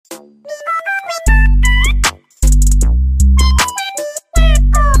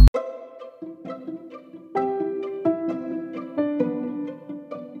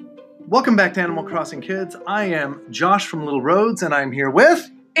Welcome back to Animal Crossing Kids. I am Josh from Little Roads, and I'm here with...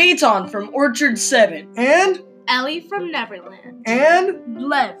 Aton from Orchard 7. And... Ellie from Neverland. And...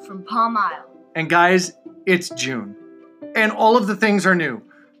 Lev from Palm Isle. And guys, it's June. And all of the things are new.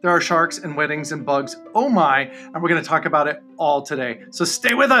 There are sharks and weddings and bugs. Oh my. And we're going to talk about it all today. So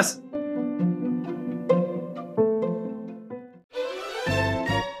stay with us.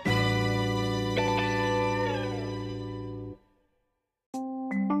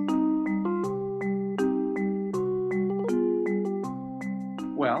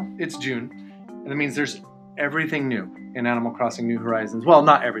 Well, it's June, and it means there's everything new in Animal Crossing New Horizons. Well,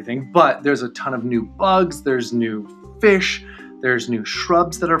 not everything, but there's a ton of new bugs, there's new fish, there's new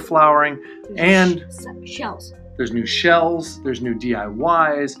shrubs that are flowering, and shells. There's new shells, there's new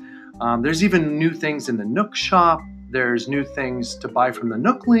DIYs, there's even new things in the Nook shop, there's new things to buy from the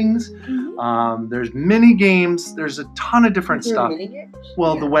Nooklings, there's mini games, there's a ton of different stuff. Mini games?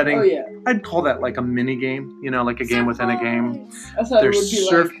 Well, Yeah. the wedding, Oh, yeah. I'd call that like a mini game, you know, like a game within a game. I thought There's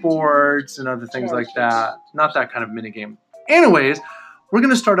it would be surfboards and other things like charges. that. Not that kind of mini game. Anyways, we're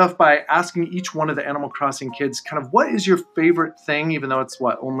going to start off by asking each one of the Animal Crossing kids kind of what is your favorite thing, even though it's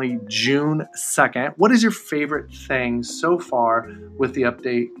only June 2nd. What is your favorite thing so far with the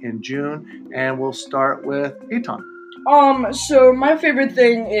update in June? And we'll start with Aton. So my favorite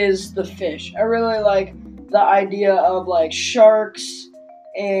thing is the fish. I really like the idea of like sharks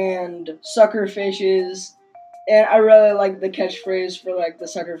and sucker fishes. And I really like the catchphrase for like the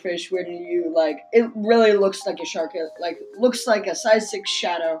sucker fish when you like it really looks like a shark. It like looks like a size 6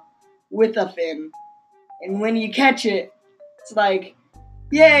 shadow with a fin. And when you catch it, it's like,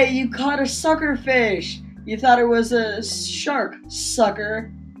 yay, you caught a sucker fish. You thought it was a shark,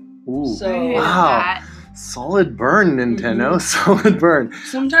 sucker. Ooh, So wow. Solid burn, Nintendo. Solid burn.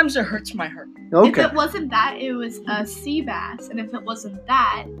 sometimes it hurts my heart. If Okay. it wasn't that, it was a sea bass. And if it wasn't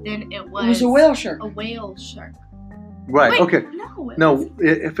that, then it was... It was a whale shark. A whale shark. Right, Wait, okay. No. No,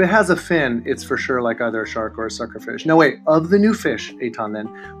 if it has a fin, it's for sure like either a shark or a sucker fish. No, wait, of the new fish, Aton, then,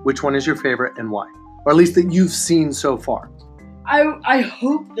 which one is your favorite and why? Or at least that you've seen so far. I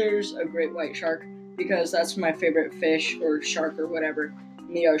hope there's a great white shark because that's my favorite fish or shark or whatever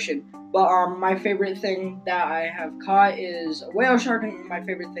in the ocean. But my favorite thing that I have caught is a whale shark, and my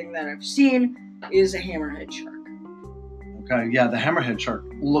favorite thing that I've seen is a hammerhead shark. Okay, yeah, the hammerhead shark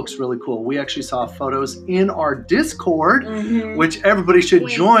looks really cool. We actually saw photos in our Discord, which everybody should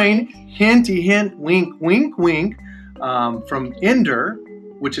Wink, join. Hinty hint, wink, wink, wink, from Ender,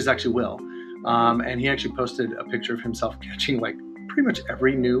 which is actually Will. And he actually posted a picture of himself catching like pretty much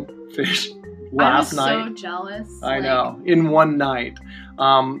every new fish last night. I was so jealous. I know, in one night.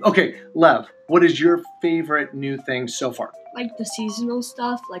 Okay, Lev, what is your favorite new thing so far? Like the seasonal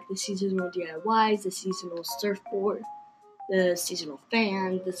stuff, like the seasonal DIYs, the seasonal surfboard, the seasonal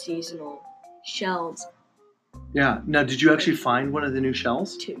fan, the seasonal shells. Yeah, now did you actually find one of the new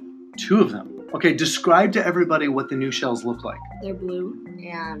shells? 2. 2 of them. Okay, describe to everybody what the new shells look like. They're blue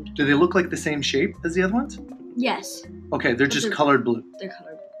and Do they look like the same shape as the other ones? yes, Okay, they're just they're- colored blue. they're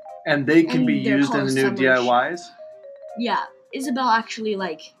colored. And they can And be they're used in called the new summer DIYs? Yeah, Isabel actually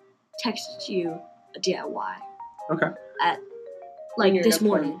like texted you a DIY Okay. at When like you're this in a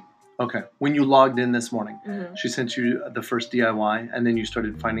morning. Okay, when you logged in this morning, Mhm. she sent you the first DIY and then you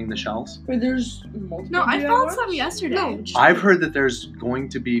started finding the shells? Wait, there's multiple No, I found DIYs? some yesterday. No, just I've heard that there's going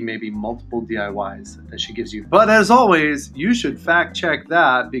to be maybe multiple DIYs that she gives you. But as always, you should fact check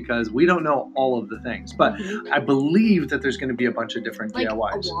that because we don't know all of the things. But Mhm. I believe that there's going to be a bunch of different like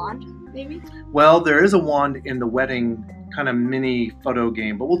DIYs. a wand, maybe. Well, there is a wand in the wedding kind of mini photo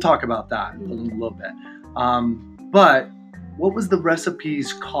game, but we'll talk about that in a little bit. But what was the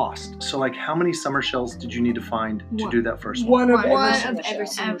recipe's cost? So like how many summer shells did you need to find to One. do that first one? One of One every of single every shell.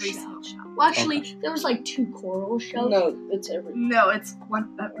 single Every shell. single shell. Well, actually, there was like 2 coral shells. No, it's every. No, it's one.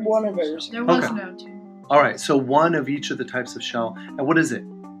 One of every There was Okay. no 2. All right, so one of each of the types of shell. And what is it?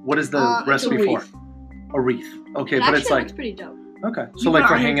 What is the It's a recipe for? wreath. A wreath. Okay, It but actually it's like looks pretty dope. okay, so You like put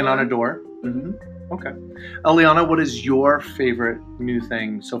for it on your hanging on a door. Okay, Eliana, what is your favorite new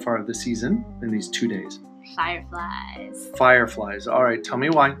thing so far of the season in these 2 days? Fireflies. Fireflies. All right, tell me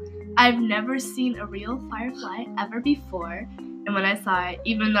why. I've never seen a real firefly ever before. And when I saw it,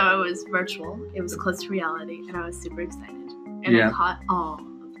 even though it was virtual, it was close to reality. And I was super excited. And Yeah. I caught all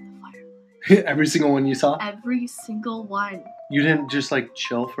of the fireflies. Every single one you saw? Every single one. You didn't just like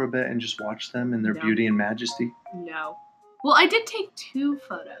chill for a bit and just watch them in their No. beauty and majesty? No. Well, I did take 2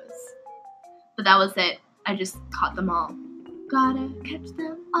 photos. But that was it. I just caught them all. Gotta catch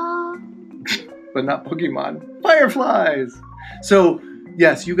them all. But not Pokemon. Fireflies! So,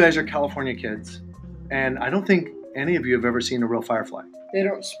 yes, you guys are California kids. And I don't think any of you have ever seen a real firefly. They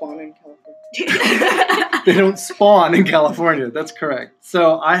don't spawn in California. They don't spawn in California. That's correct.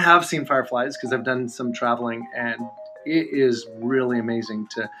 So I have seen fireflies because I've done some traveling, and it is really amazing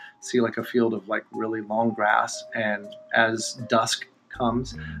to see like a field of like really long grass, and as dusk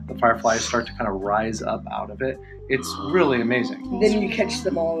comes, the fireflies start to kind of rise up out of it. It's really amazing. Then you catch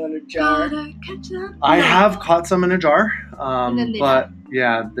them all in a jar. Gotta catch them. I have caught some in a jar, then they but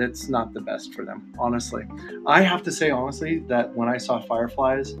yeah, that's not the best for them, honestly. I have to say, honestly, that when I saw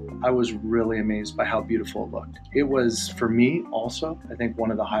fireflies, I was really amazed by how beautiful it looked. It was, for me, also, I think, one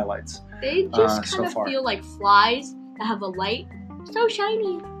of the highlights. They just so kind of far. feel like flies that have a light. So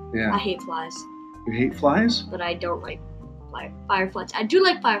shiny. I Yeah. hate flies, You hate flies? but I don't like fireflies. I do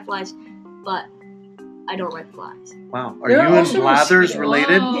like fireflies, but I don't like flies. Wow. Are There you are and also Blathers mosquitoes.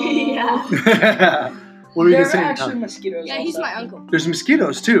 related? Yeah. What were you There going to are say? actually Tom? mosquitoes. Yeah, he's also. my uncle. There's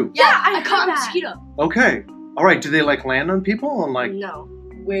mosquitoes, too. Yeah, I I heard caught a that. mosquito. Okay. All right. Do they, like, land on people? And, like, No.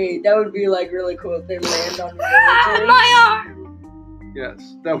 Wait, that would be like really cool if they land on your Ah, villagers. my arm!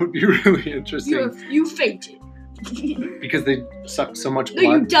 yes, that would be really interesting. You fainted. Because they suck so much No, you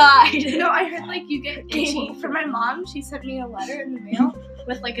blood. died. No, I heard like you get Game itchy. over. For my mom, she sent me a letter in the mail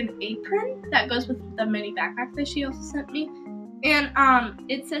with like an apron that goes with the mini backpack that she also sent me. And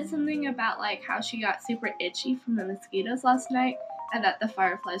it said something about like how she got super itchy from the mosquitoes last night, and that the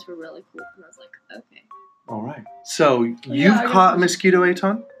fireflies were really cool. And I was like, okay. All right. So, you've Yeah, I guess caught a it's- mosquito,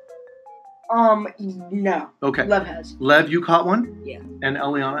 Aton? No. Okay. Lev has. Lev, you caught one? Yeah. And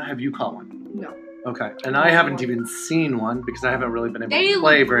Eliana, have you caught one? No. Okay. And I haven't even seen one because I haven't really been able They to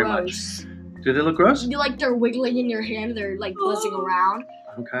play look very gross. much. Do they look gross? You like they're wiggling in your hand. They're like buzzing around.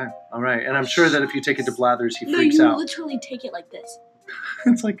 Okay. All right. And I'm sure that if you take it to Blathers, he No, freaks you out. literally take it like this.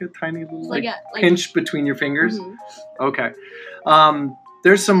 It's like a tiny little It's like, like a pinch between your fingers. Mhm. Okay.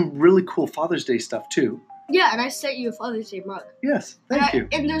 There's some really cool Father's Day stuff too. Yeah, and I sent you a Father's Day mug. Yes. And Thank I- you.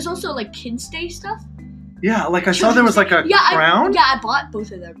 And there's also like Kids Day stuff. Yeah. Like I saw there was like a crown. I bought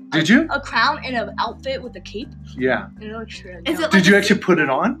both of them. Did you? A crown and an outfit with a cape. Yeah. And it looks really Is dope. it Did like you a- actually put it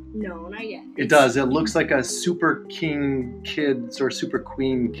on? No, not yet. It does. It looks like a super king kids or super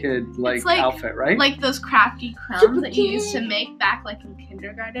queen kid like It's like- outfit, right? Like those crafty crowns Super that you used to cute. make back like in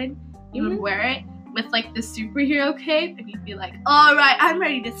kindergarten. You would Mhm. wear it with like the superhero cape, and you'd be like, "All right, I'm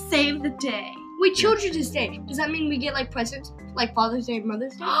ready to save the day." Wait, Children's Day. Does that mean we get like presents like Father's Day and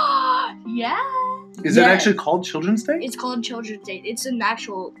Mother's Day? Yeah. Is it Yeah. actually called Children's Day? It's called Children's Day. It's an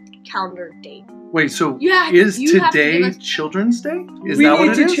actual calendar date. Wait, so Yeah, is you have to today give us- Children's Day? Is we that need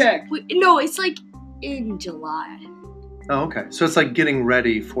what to it is? check. No, it's like in July. Oh, okay. So it's like getting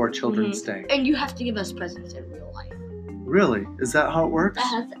ready for Children's Day. And you have to give us presents in real life. Really? Is that how it works?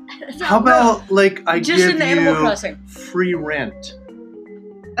 That's How about like I Just give in Animal you Crossing. free rent?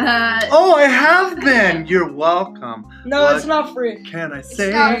 Oh, I have been. You're welcome. No, What? it's not free. Can I It's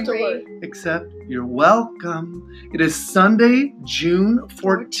say? not to worry. Except you're welcome. It is Sunday, June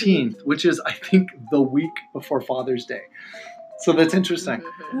 14th, which is, I think, the week before Father's Day. So that's interesting.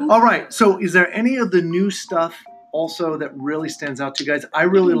 All right. So is there any of the new stuff also that really stands out to you guys? I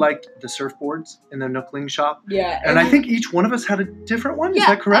really liked the surfboards in the Nookling shop. Yeah. And I think each one of us had a different one. Yeah, Is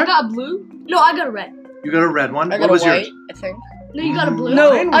that correct? I got blue. No, I got a red. You got a red one. I What got was a white, yours? I think. No, you got a blue. No,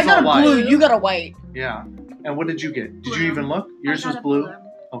 No, Mine was I got all a blue. white. You got a white. Yeah. And what did you get? Did you Blue. even look? Yours I was got a blue.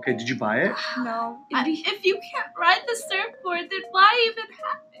 Okay. Did you buy it? No. It'd be- If you can't ride the surfboard, then why even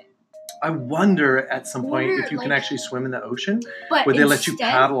have it? I wonder at some point Wonder, if you can like- actually swim in the ocean. But Would they let you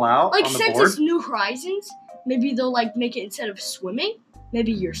instead- paddle out Like on the since board? it's New Horizons, maybe they'll like make it instead of swimming,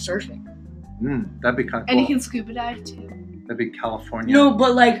 maybe you're surfing. That'd be kind of And you cool. can scuba dive too. That'd be California. No,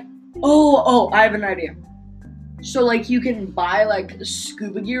 but like, oh, I have an idea. So like, you can buy like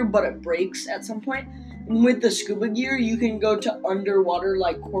scuba gear, but it breaks at some point. And with the scuba gear, you can go to underwater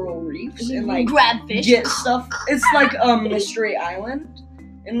like coral reefs and like grab fish. get stuff. It's like a mystery island,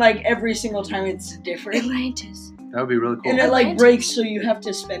 and like every single time it's different. Atlantis. That would be really cool. And it like Atlantis. breaks, so you have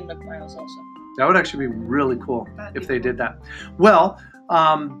to spend the miles also. That would actually be really cool That'd if be they cool. did that. Well,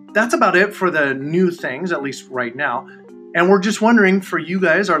 that's about it for the new things, at least right now. And we're just wondering for you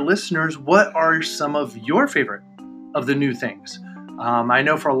guys, our listeners, what are some of your favorite of the new things? I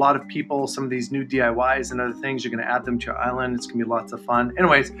know for a lot of people, some of these new DIYs and other things, you're going to add them to your island. It's going to be lots of fun.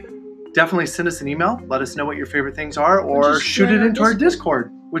 Anyways, definitely send us an email. Let us know what your favorite things are, or just shoot join it our into our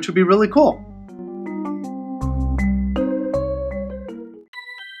Discord, which would be really cool.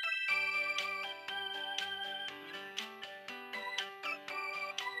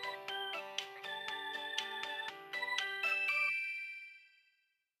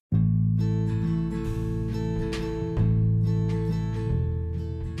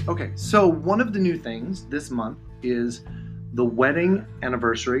 Okay, so one of the new things this month is the wedding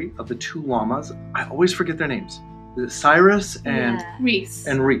anniversary of the 2 llamas. I always forget their names. Cyrus and Yeah. Reese.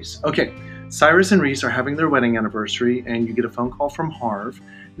 Reese. Okay, Cyrus and Reese are having their wedding anniversary, and you get a phone call from Harv.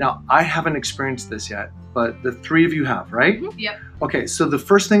 Now, I haven't experienced this yet, but the 3 of you have, right? Yep. Okay, so the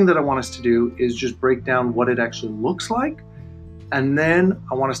first thing that I want us to do is just break down what it actually looks like, and then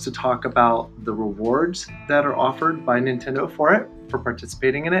I want us to talk about the rewards that are offered by Nintendo for it, for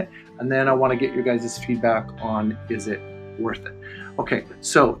participating in it, and then I want to get your guys' feedback on, is it worth it? Okay,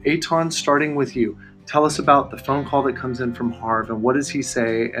 so Eitan, starting with you. Tell us about the phone call that comes in from Harv, and what does he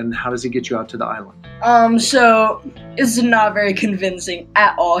say, and how does he get you out to the island? So it's not very convincing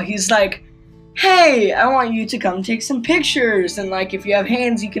at all. He's like, hey, I want you to come take some pictures, and like if you have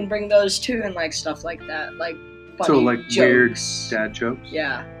hands, you can bring those too, and like stuff like that, like funny So like weird jokes. dad jokes?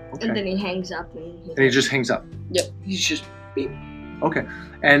 Yeah. Okay. And then he hangs up and he's And he just hangs up. Yep. He's just beep. Okay.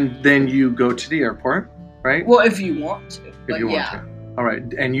 And then you go to the airport, right? Well, if you want to. If But you want yeah, to. All right.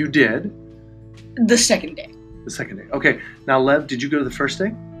 And you did the second day. the second day. Okay. Now, Lev, did you go to the first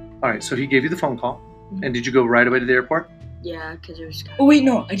day? All right. So he gave you the phone call. Mhm. And did you go right away to the airport? yeah, because it was kind Oh wait,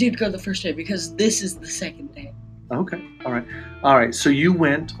 no, I did go the first day because this is the second day. Okay. All right. All right. So you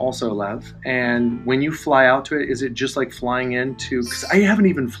went also, Lev. And when you fly out to it, is it just like flying into, because I haven't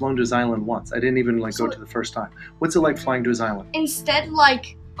even flown to his island once. I didn't even like go So- to the first time. What's it like flying to his island? instead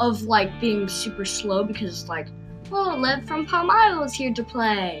of being super slow because it's like, oh, Lev from Palm Isle is here to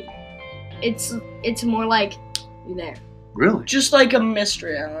play. It's more like you're there. Really? Just like a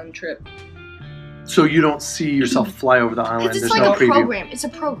Mystery Island trip. So you don't see yourself fly over the island. Because it's There's like no a preview. program. It's a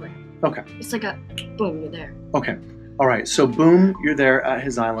program. Okay. It's like a boom, you're there. Okay. All right. So boom, you're there at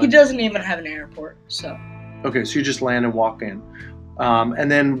his island. He doesn't even have an airport, so. Okay. So you just land and walk in. And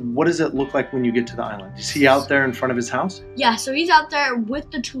then what does it look like when you get to the island? Is he out there in front of his house? Yeah, so he's out there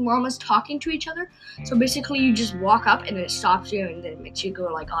with the 2 llamas talking to each other. So basically, you just walk up and it stops you, and then it makes you go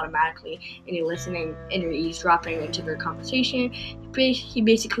like automatically, and you're listening and you're eavesdropping into their conversation. He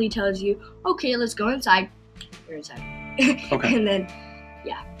basically tells you, "Okay, let's go inside." You're inside. Okay. And then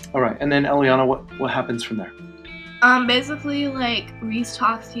All right. And then Eliana, what happens from there? Basically, like, Reese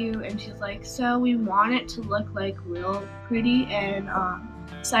talks to you, and she's like, so we want it to look, like, real pretty, and,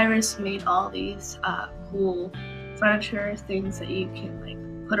 Cyrus made all these, cool furniture things that you can,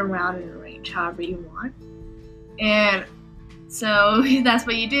 like, put around and arrange however you want. And so that's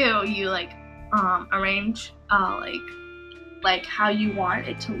what you do. You, like, arrange, like, how you want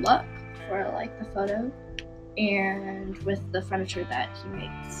it to look for, like, the photo, and with the furniture that he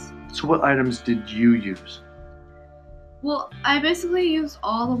makes. So what items did you use? Well, I basically used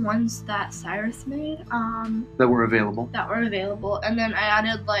all the ones that Cyrus made, That were available? that were available, and then I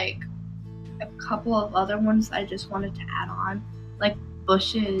added like a couple of other ones I just wanted to add on, like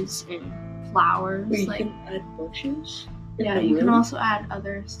bushes and flowers. Wait, you like, can add bushes? in yeah, the you can room? also add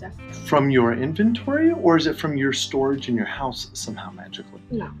other stuff. From your inventory, or is it from your storage in your house somehow magically?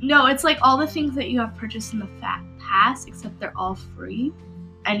 No, it's like all the things that you have purchased in the past, except they're all free,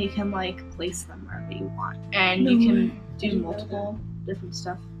 and you can like place them wherever you want, and you can do multiple different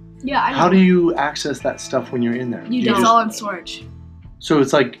stuff. yeah, I know. How do you access that stuff when you're in there? You Do It's don't. all in storage. So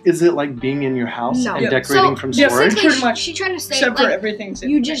it's like, is it like being in your house No. and Yeah. decorating So, from yeah, storage? pretty much. She's trying to say Except for like, everything's in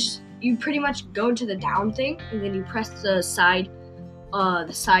you pretty much go to the down thing and then you press the side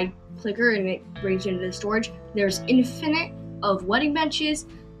clicker and it brings you into the storage. There's infinite of wedding benches,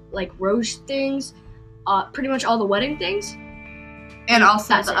 like rose things, pretty much all the wedding things. And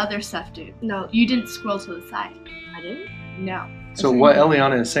also That's the it. other stuff, dude. No, You didn't scroll to the side. I didn't. No. So what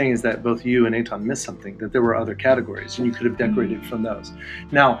Eliana is saying is that both you and Eitan missed something, that there were other categories and you could have decorated from those.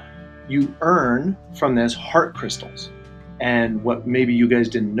 Now, you earn from this heart crystals. And what maybe you guys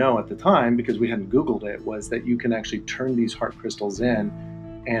didn't know at the time, because we hadn't Googled it, was that you can actually turn these heart crystals in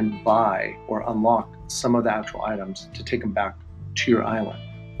and buy or unlock some of the actual items to take them back to your island.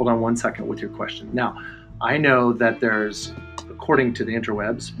 Hold on one second with your question. Now, I know that there's, according to the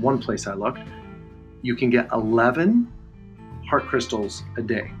interwebs, one place I looked, you can get 11 heart crystals a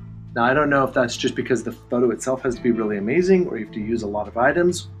day. Now, I don't know if that's just because the photo itself has to be really amazing or you have to use a lot of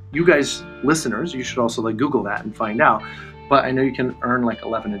items. You guys, listeners, you should also like Google that and find out. But I know you can earn like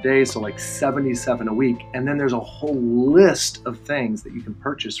 11 a day, so like 77 a week. And then there's a whole list of things that you can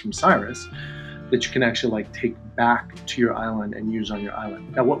purchase from Cyrus that you can actually like take back to your island and use on your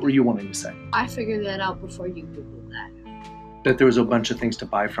island. Now, what were you wanting to say? I figured that out before you Googled that. That there was a bunch of things to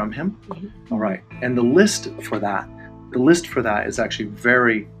buy from him? Mhm. All right. And the list for that is actually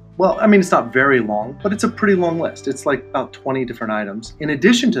very, well, I mean, it's not very long, but it's a pretty long list. It's like about 20 different items. In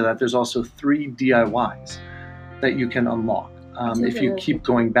addition to that, there's also 3 DIYs that you can unlock if you keep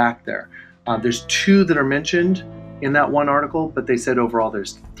going back there. There's 2 that are mentioned in that one article, but they said overall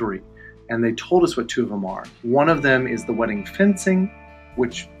there's 3. And they told us what 2 of them are. One of them is the wedding fencing,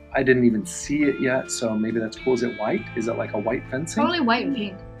 which I didn't even see it yet, so maybe that's cool. Is it white? Is it like a white fencing? Probably white and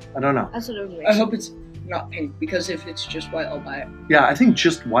pink. I don't know. That's what it would I hope it's not pink, because if it's just white, I'll buy it. Yeah, I think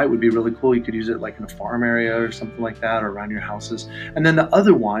just white would be really cool. You could use it like in a farm area or something like that, or around your houses. And then the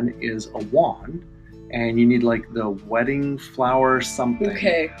other one is a wand, and you need like the wedding flower something.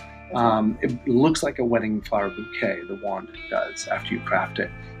 Bouquet. It looks like a wedding flower bouquet, the wand does, after you craft it,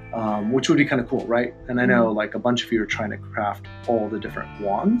 which would be kind of cool, right? And I know like a bunch of you are trying to craft all the different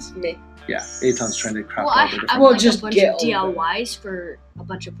wands. Me. Yeah, Eitan's trying to craft Well, all I the different have Well, like just a bunch get of all of them. DIYs for a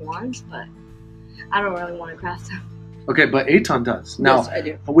bunch of wands, but I don't really want to craft them. Okay, but Eitan does. Now, Yes, I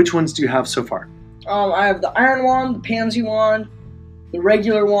do. which ones do you have so far? I have the iron wand, the pansy wand, the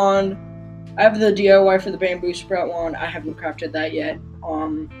regular wand. I have the DIY for the bamboo sprout wand. I haven't crafted that yet.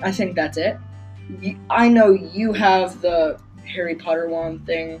 I think that's it. I know you have the Harry Potter wand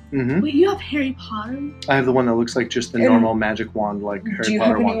thing. Mm-hmm. Wait, you have Harry Potter? I have the one that looks like just the And normal magic wand, like Do Harry you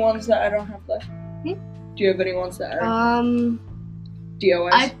Potter have any wand. ones that I don't have left? Do you have any ones that are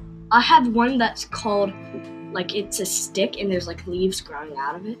DIYs? I have one that's called, like, it's a stick and there's like leaves growing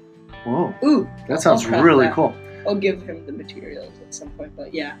out of it. Whoa, Ooh, that sounds I'll craft really that. cool. I'll give him the materials at some point,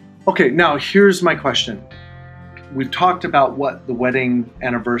 but yeah. Okay, now here's my question. We've talked about what the wedding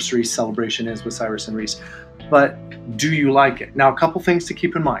anniversary celebration is with Cyrus and Reese, but do you like it? Now, a couple things to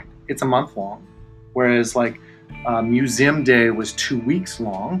keep in mind. It's a month long, whereas like Museum Day was 2 weeks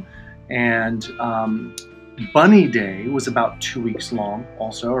long, and Bunny Day was about 2 weeks long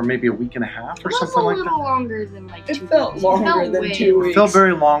also, or maybe a week and a half or It was something a like little that. longer than like It 2 felt weeks. longer It felt than way 2 more. It weeks. felt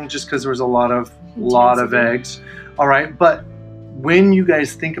very long just because there was a lot of eggs. All right, but when you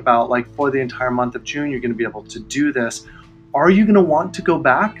guys think about like for the entire month of June, you're going to be able to do this. Are you going to want to go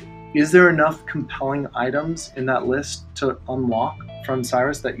back? Is there enough compelling items in that list to unlock from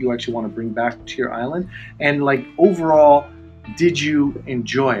Cyrus that you actually want to bring back to your island? And like overall, did you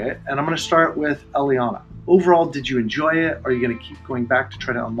enjoy it? And I'm going to start with Eliana. Overall, did you enjoy it? Are you going to keep going back to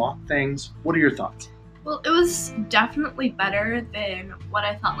try to unlock things? What are your thoughts? Well, it was definitely better than what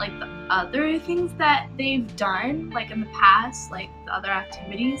I thought, like the other things that they've done, like in the past, like the other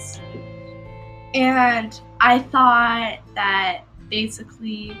activities. And I thought that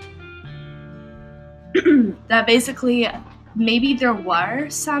basically, maybe there were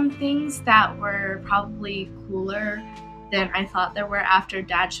some things that were probably cooler than I thought there were after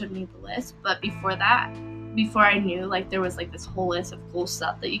Dad showed me the list. But before that, before I knew, like there was like this whole list of cool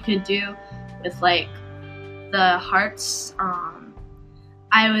stuff that you could do with like the hearts,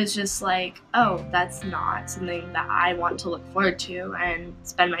 I was just like, oh, that's not something that I want to look forward to and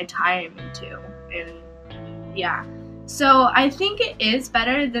spend my time into. And yeah, so I think it is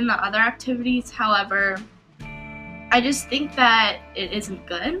better than the other activities. However, I just think that it isn't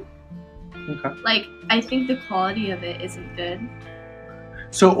good. Okay. Like, I think the quality of it isn't good.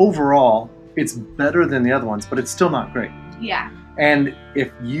 So overall, it's better than the other ones, but it's still not great. Yeah. And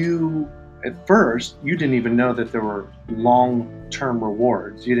if you, at first, you didn't even know that there were long-term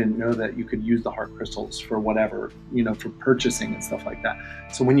rewards. You didn't know that you could use the heart crystals for whatever, you know, for purchasing and stuff like that.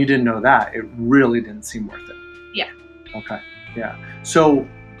 So when you didn't know that, it really didn't seem worth it. Yeah. Okay. Yeah. So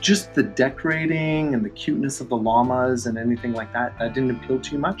just the decorating and the cuteness of the llamas and anything like that, that didn't appeal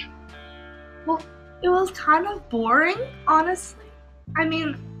to you much? Well, it was kind of boring, honestly. I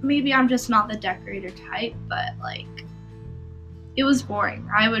mean, maybe I'm just not the decorator type, but like, it was boring.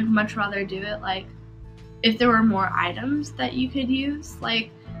 I would much rather do it like if there were more items that you could use. Like,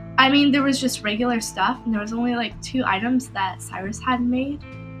 I mean, there was just regular stuff, and there was only like 2 items that Cyrus had made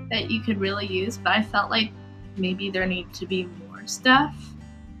that you could really use, but I felt like maybe there needed to be more stuff.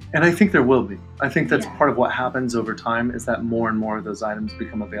 And I think there will be. I think that's Yeah. part of what happens over time is that more and more of those items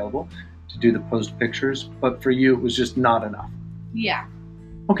become available to do the post pictures. But for you, it was just not enough. Yeah.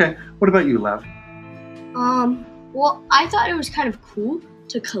 Okay. What about you, Lev? Well, I thought it was kind of cool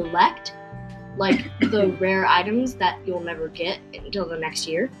to collect, like, the rare items that you'll never get until the next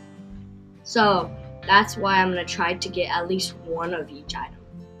year. So that's why I'm gonna try to get at least one of each item.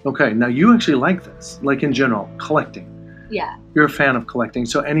 Okay. Now you actually like this, like in general, collecting. Yeah, You're a fan of collecting.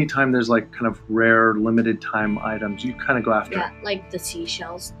 So anytime there's like kind of rare, limited time items, you kind of go after yeah, like the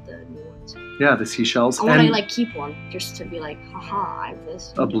seashells, the new ones. it. Yeah, the seashells. I want to And like keep one just to be like, haha, I have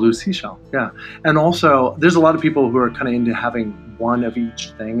this. a blue seashell. Yeah. And also, there's a lot of people who are kind of into having one of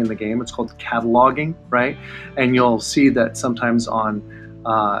each thing in the game. It's called cataloging, right? And you'll see that sometimes on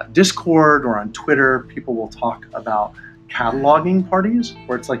Discord or on Twitter, people will talk about cataloging parties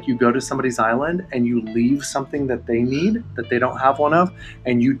where it's like you go to somebody's island and you leave something that they need that they don't have one of,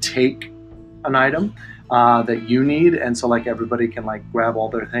 and you take an item that you need, and so like everybody can like grab all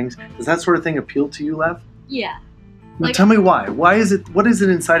their things. Does that sort of thing appeal to you, Lev? Yeah. Now Like- tell me why. Why is it? What is it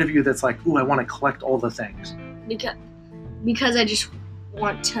inside of you that's like, ooh, I want to collect all the things? Because I just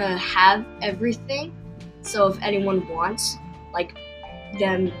want to have everything. So if anyone wants, like,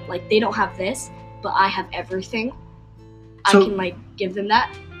 then like they don't have this, but I have everything, So- I can like give them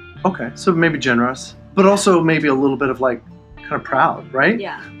that. Okay, so maybe generous, but also maybe a little bit of like kind of proud, right?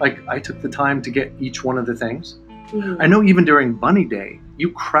 Yeah. Like I took the time to get each one of the things. Mhm. I know even during Bunny Day,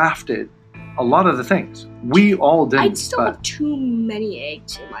 you crafted a lot of the things. We all didn't. I still but, have too many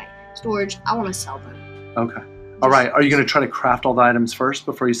eggs in my storage. I want to sell them. okay. All right. Are you going to try to craft all the items first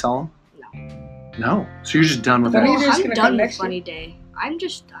before you sell them? No. So you're just done with Bunny it. Day's I'm gonna done come with next year. Bunny Day. I'm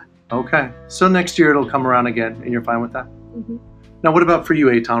just done. Okay. So next year it'll come around again, and you're fine with that. Mhm. Now, what about for you,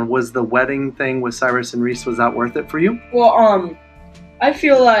 Aton? Was the wedding thing with Cyrus and Reese, was that worth it for you? Well, I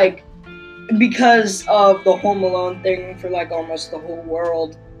feel like because of the Home Alone thing for like almost the whole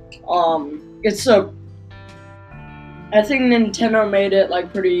world, it's a. I think Nintendo made it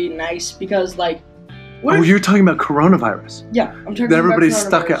like pretty nice because like. What Oh, if- you're talking about coronavirus. yeah, I'm talking That about everybody's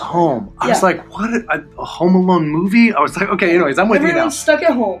stuck coronavirus at home. I was Yeah. like, what? A Home Alone movie? I was like, okay, anyways, I'm with you now. Everyone's stuck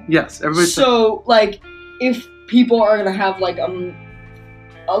at home. Yes, everybody's stuck. So like, if people are gonna have like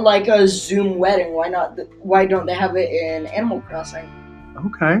a Zoom wedding, why don't they have it in Animal Crossing?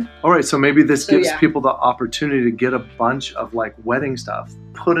 Okay. All right. So maybe this So, gives yeah. people the opportunity to get a bunch of like wedding stuff,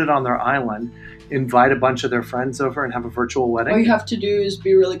 put it on their island, invite a bunch of their friends over, and have a virtual All wedding. you have to do is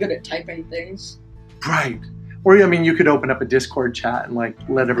be really good at typing things. Right. Or I mean, you could open up a Discord chat and like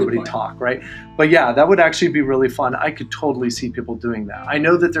let everybody point. talk, right? But yeah, that would actually be really fun. I could totally see people doing that. I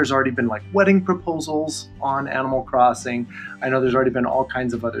know that there's already been like wedding proposals on Animal Crossing. I know there's already been all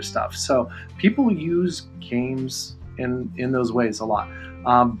kinds of other stuff. So people use games in those ways a lot.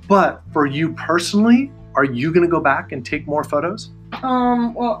 But for you personally, are you going to go back and take more photos?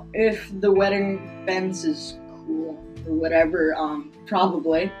 Well, if the wedding fence is cool or whatever,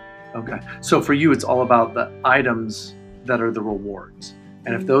 probably. Okay. So for you, it's all about the items that are the rewards.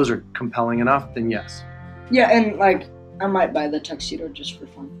 And if those are compelling enough, then yes. Yeah, and like, I might buy the tuxedo just for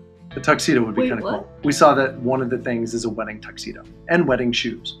fun. The tuxedo would be Wait, kind of what? cool. We saw that one of the things is a wedding tuxedo and wedding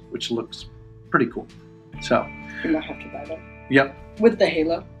shoes, which looks pretty cool. So, You might have to buy that. yep. With the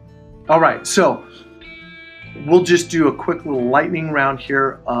halo. All right. So we'll just do a quick little lightning round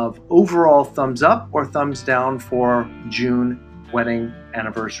here of overall thumbs up or thumbs down for June wedding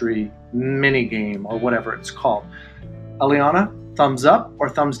anniversary mini game or whatever it's called. Eliana, thumbs up or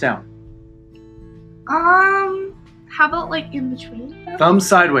thumbs down? How about like in between? Thumbs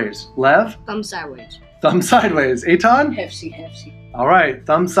sideways. Lev, Thumb sideways. thumbs sideways. Aton? Hefsy. All right,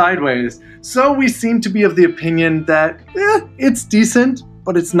 thumb sideways. So we seem to be of the opinion that it's decent,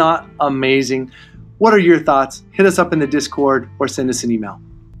 but it's not amazing. What are your thoughts? Hit us up in the Discord or send us an email.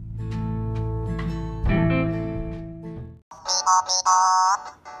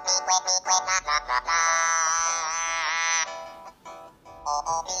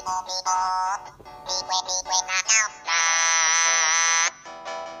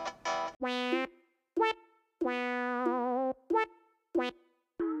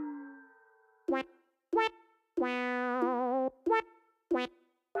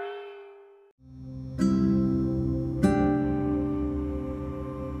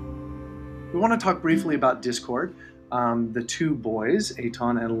 We want to talk briefly about Discord. The two boys,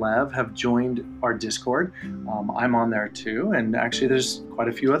 Aton and Lev, have joined our Discord. I'm on there too, and actually there's quite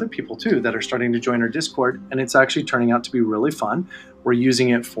a few other people too that are starting to join our Discord, and it's actually turning out to be really fun. We're using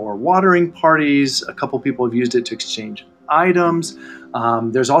it for watering parties. A couple people have used it to exchange items.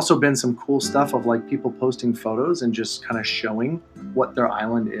 There's also been some cool stuff of like people posting photos and just kind of showing what their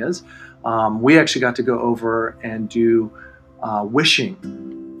island is. We actually got to go over and do wishing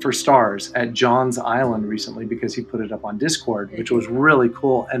for stars at John's Island recently because he put it up on Discord, which was really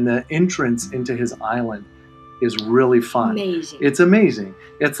cool. And the entrance into his island is really fun. Amazing. It's amazing.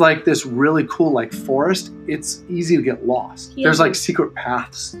 It's like this really cool like forest. It's easy to get lost. Yeah. There's like secret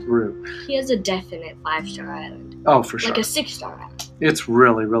paths through. He has a definite 5-star island. Oh, for sure. Like a 6-star island. It's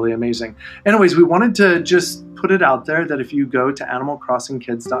really, really amazing. Anyways, we wanted to just put it out there that if you go to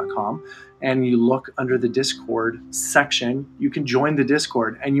animalcrossingkids.com and you look under the Discord section, you can join the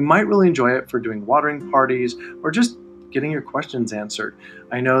Discord, and you might really enjoy it for doing watering parties or just getting your questions answered.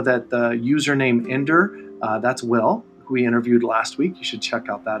 I know that the username Ender, that's Will, who we interviewed last week. You should check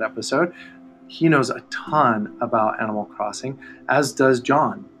out that episode. He knows a ton about Animal Crossing, as does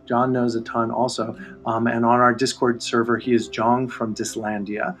John. John knows a ton also. And on our Discord server, he is Jong from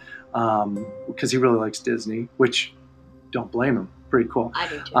Dislandia, because he really likes Disney, which don't blame him. pretty cool. I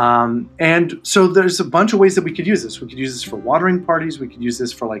do too. And so there's a bunch of ways that we could use this. We could use this for watering parties. We could use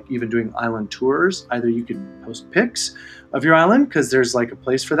this for like even doing island tours. Either you could post pics of your island because there's like a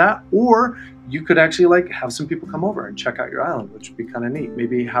place for that, or you could actually like have some people come over and check out your island, which would be kind of neat.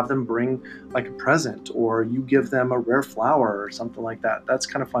 Maybe have them bring like a present, or you give them a rare flower or something like that. That's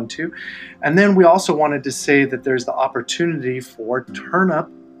kind of fun too. And then we also wanted to say that there's the opportunity for turnip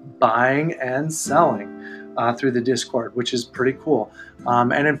buying and selling through the Discord, which is pretty cool.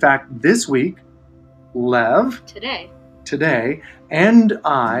 And in fact, this week, Lev, today, and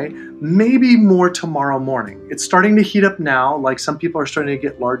I, maybe more tomorrow morning. It's starting to heat up now. Like some people are starting to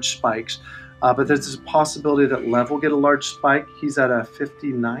get large spikes, but there's a possibility that Lev will get a large spike. He's at a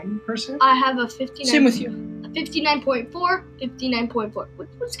 59%. I have a 59. Same with you. A 59.4, 59.4, which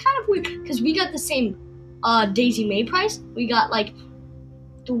was kind of weird because we got the same Daisy May price. We got like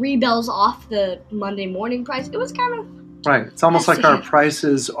 3 bells off the Monday morning price. It was kind of right. It's almost like our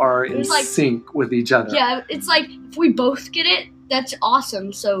prices are in like, sync with each other. Yeah, it's like if we both get it, that's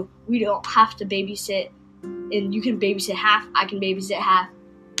awesome. So we don't have to babysit, and you can babysit half. I can babysit half.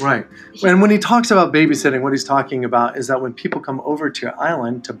 Right. And when he talks about babysitting, what he's talking about is that when people come over to your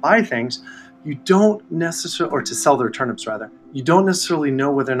island to buy things, you don't necessarily, or to sell their turnips rather, you don't necessarily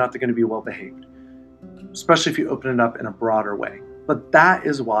know whether or not they're going to be well behaved, especially if you open it up in a broader way. But that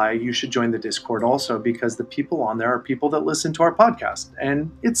is why you should join the Discord also, because the people on there are people that listen to our podcast. And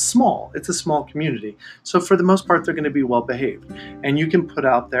it's small. It's a small community. So for the most part, they're going to be well behaved. And you can put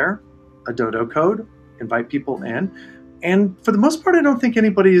out there a dodo code, invite people in. And for the most part, I don't think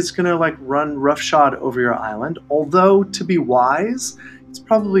anybody is going to like run roughshod over your island. Although, to be wise, it's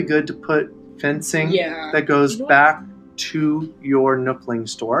probably good to put fencing that goes back to your Nookling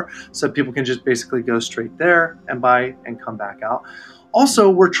store, so people can just basically go straight there and buy and come back out. Also,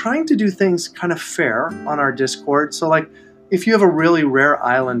 we're trying to do things kind of fair on our Discord. So like if you have a really rare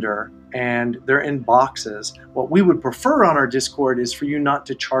islander and they're in boxes, what we would prefer on our Discord is for you not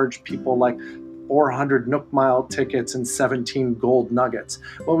to charge people like 400 Nook Mile tickets and 17 gold nuggets.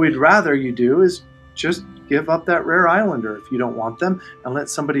 What we'd rather you do is just give up that rare islander if you don't want them and let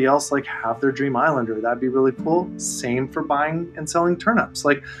somebody else like have their dream islander. That'd be really cool. Same for buying and selling turnips.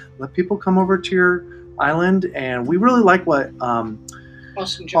 Like let people come over to your island, and we really like what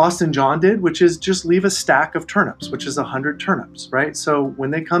Austin John did, which is just leave a stack of turnips, which is 100 turnips, right? So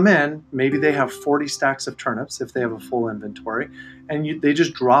when they come in, maybe they have 40 stacks of turnips if they have a full inventory, and they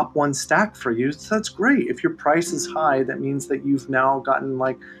just drop 1 stack for you. So that's great. If your price is high, that means that you've now gotten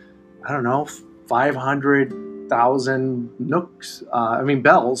like, I don't know, 500,000 nooks.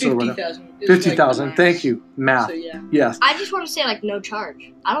 Bells. 50,000. 50,000. Like Thank you. Math. So, yeah. Yes. I just want to say like no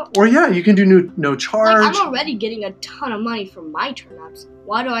charge. I don't. Or yeah, you can do no charge. Like, I'm already getting a ton of money from my turnips.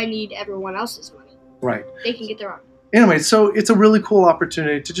 Why do I need everyone else's money? Right. They can get their own. Anyway, so it's a really cool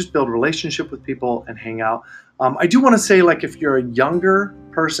opportunity to just build a relationship with people and hang out. I do want to say, like, if you're a younger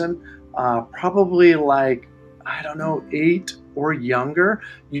person, probably like, I don't know, 8 or younger,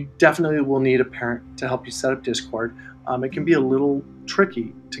 you definitely will need a parent to help you set up Discord. It can be a little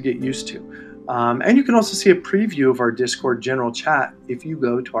tricky to get used to. And you can also see a preview of our Discord general chat if you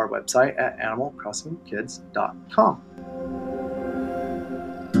go to our website at animalcrossingkids.com.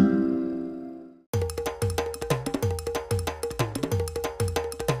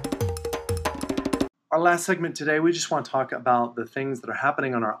 Our last segment today, we just want to talk about the things that are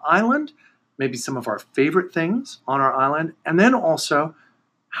happening on our island, maybe some of our favorite things on our island, and then also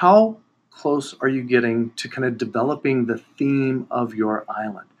how close are you getting to kind of developing the theme of your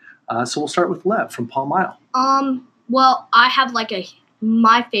island. So we'll start with Lev from Palm Isle. Well, I have like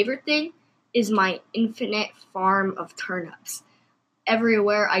my favorite thing is my infinite farm of turnips.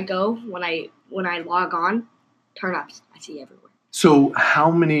 Everywhere I go, when I log on, turnips I see everywhere. So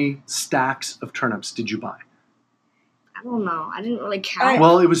how many stacks of turnips did you buy? I don't know. I didn't really count.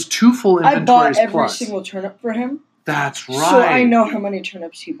 Well, it was 2 full inventories I bought every plus. single turnip for him. That's right. So I know how many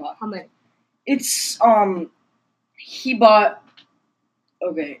turnips he bought. How many? It's he bought.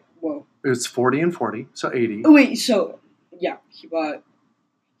 Okay, whoa. It was 40 and 40, so 80. Oh wait, so yeah, he bought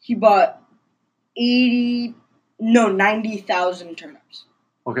 90,000 turnips.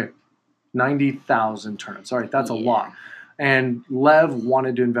 Okay, 90,000 turnips. All right, that's a Yeah. lot. And Lev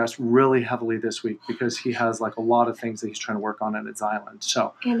wanted to invest really heavily this week because he has like a lot of things that he's trying to work on his island.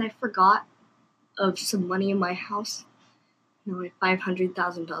 So And I forgot of some money in my house. Like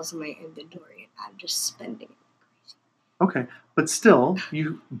 $500,000 in my inventory, and I'm just spending it. okay, but still,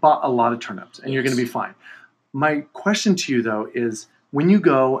 you bought a lot of turnips, and you're going to be fine. My question to you though is, when you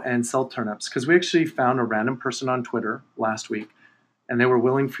go and sell turnips, because we actually found a random person on Twitter last week, and they were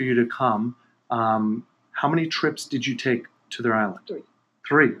willing for you to come. How many trips did you take to their island? 3.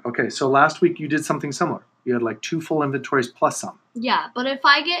 3. Okay, so last week you did something similar. You had like 2 full inventories plus some. Yeah, but if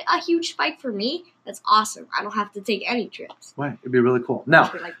I get a huge spike for me, that's awesome. I don't have to take any trips. Right, it'd be really cool. Now,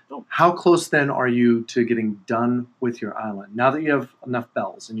 Just be like, boom. how close then are you to getting done with your island? Now that you have enough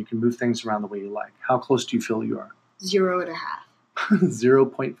bells and you can move things around the way you like, how close do you feel you are? 0.5.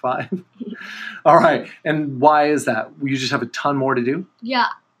 0.5? All right, and why is that? You just have a ton more to do? Yeah,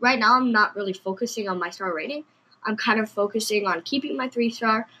 right now I'm not really focusing on my star rating. I'm kind of focusing on keeping my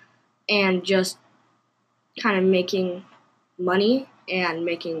 3-star and just kind of making money and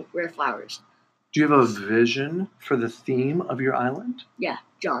making rare flowers. Do you have a vision for the theme of your island? Yeah,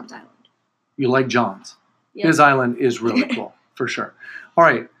 John's Island. You like John's. Yeah. His island is really cool, for sure. All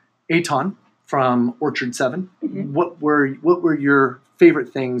right, Aton from Orchard 7. Mhm. What were your favorite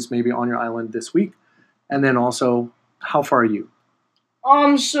things maybe on your island this week? And then also, how far are you?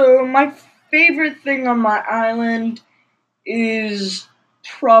 So my favorite thing on my island is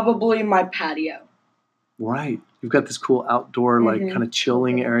probably my patio. Right. You've got this cool outdoor, like, Mhm. kind of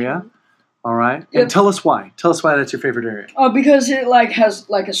chilling area. All right. Yep. And tell us why. Tell us why that's your favorite area. Because it like has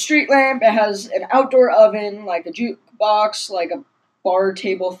like a street lamp, it has an outdoor oven, like a jukebox, like a bar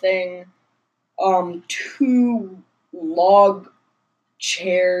table thing, 2 log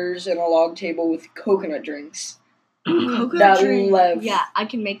chairs and a log table with coconut drinks. Coconut That drink. Lev. Yeah, I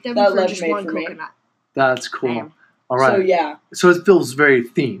can make them That for Lev just made one for me. coconut. That's cool. Bam. All right. So yeah, So it feels very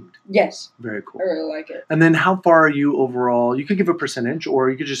themed. yes, Very cool. I really like it. And then how far are you overall? You could give a percentage, or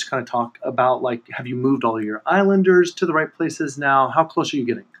you could just kind of talk about, like, have you moved all your islanders to the right places now? How close are you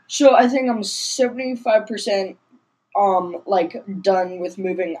getting? So I think I'm 75% like done with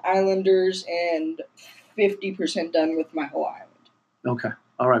moving islanders and 50% done with my whole island. Okay.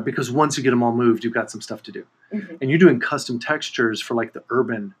 All right. Because once you get them all moved, you've got some stuff to do. Mhm. And you're doing custom textures for, like, the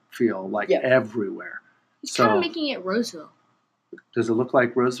urban feel, like, Yeah. everywhere. It's So- kind of making it Roseville. Does it look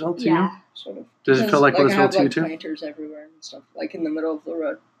like Roseville to you? Yeah. Sort of. Does it feel like I Roseville have to you like too? planters everywhere and stuff, like in the middle of the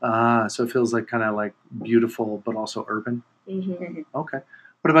road. So it feels like kind of like beautiful, but also urban. Mm-hmm. Okay.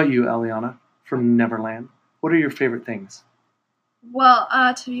 What about you, Eliana, from Neverland? What are your favorite things? Well,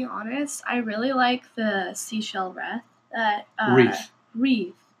 to be honest, I really like the seashell wreath. That Wreath.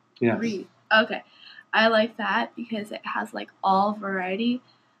 Wreath. Yes. Wreath. Okay. I like that because it has like all variety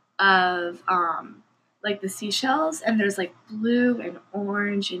of like the seashells, and there's like blue and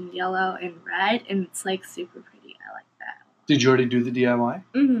orange and yellow and red, and it's like super pretty. I like that. Did you already do the DIY?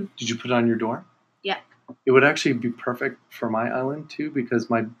 Mm-hmm. Did you put it on your door? Yeah. It would actually be perfect for my island too, because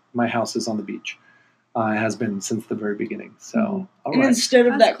my house is on the beach. It has been since the very beginning. So, all And right. instead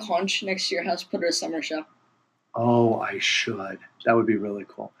of That's that cool. conch next to your house, put a summer shell. Oh, I should. That would be really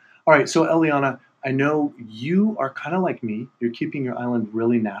cool. All right. So, Eliana, I know you are kind of like me. You're keeping your island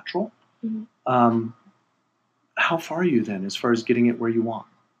really natural. Mhm. How far are you then as far as getting it where you want?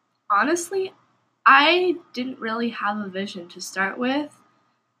 Honestly, I didn't really have a vision to start with.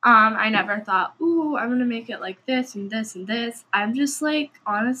 I never thought, ooh, I'm gonna make it like this and this and this. I'm just like,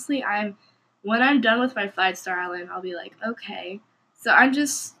 honestly, when I'm done with my 5-star island, I'll be like, okay. So I'm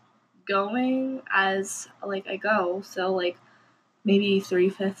just going as like I go. So like maybe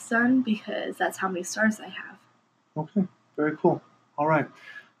 3/5 done, because that's how many stars I have. Okay, very cool. All right.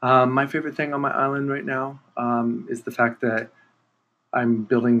 My favorite thing on my island right now is the fact that I'm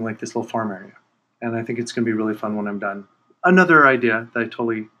building like this little farm area. And I think it's going to be really fun when I'm done. Another idea that I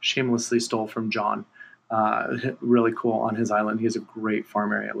totally shamelessly stole from John. Really cool on his island. He has a great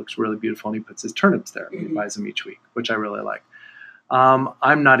farm area. It looks really beautiful, and he puts his turnips there. He Mhm. buys them each week, which I really like.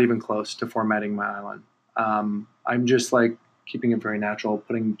 I'm not even close to formatting my island. I'm just like keeping it very natural,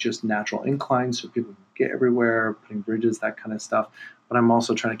 putting just natural inclines so people can get everywhere, putting bridges, that kind of stuff. But I'm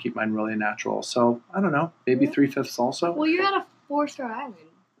also trying to keep mine really natural. So I don't know, maybe 3/5 also. Well, you're at a 4-star island.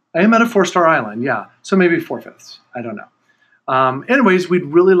 I am at a 4-star island, yeah. So maybe 4/5. I don't know. Anyways, we'd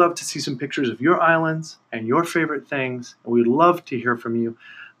really love to see some pictures of your islands and your favorite things. And we'd love to hear from you.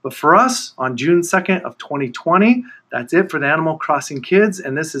 But for us, on June 2nd of 2020, that's it for the Animal Crossing Kids.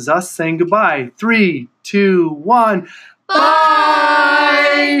 And this is us saying goodbye. 3, 2, 1.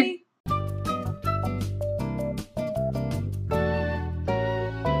 Bye!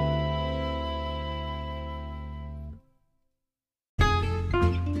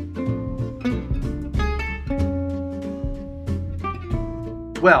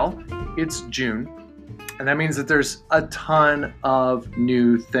 Well, it's June, and that means that there's a ton of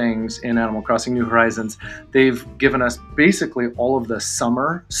new things in Animal Crossing New Horizons. They've given us basically all of the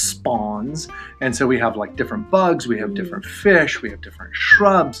summer spawns, and so we have like different bugs, we have different fish, we have different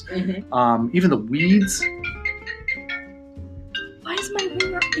shrubs, even the weeds. Why is my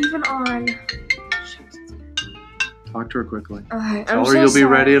ring not even on? Talk to her quickly. Okay, Tell I'm her so you'll be sorry.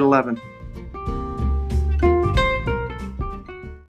 ready at 11.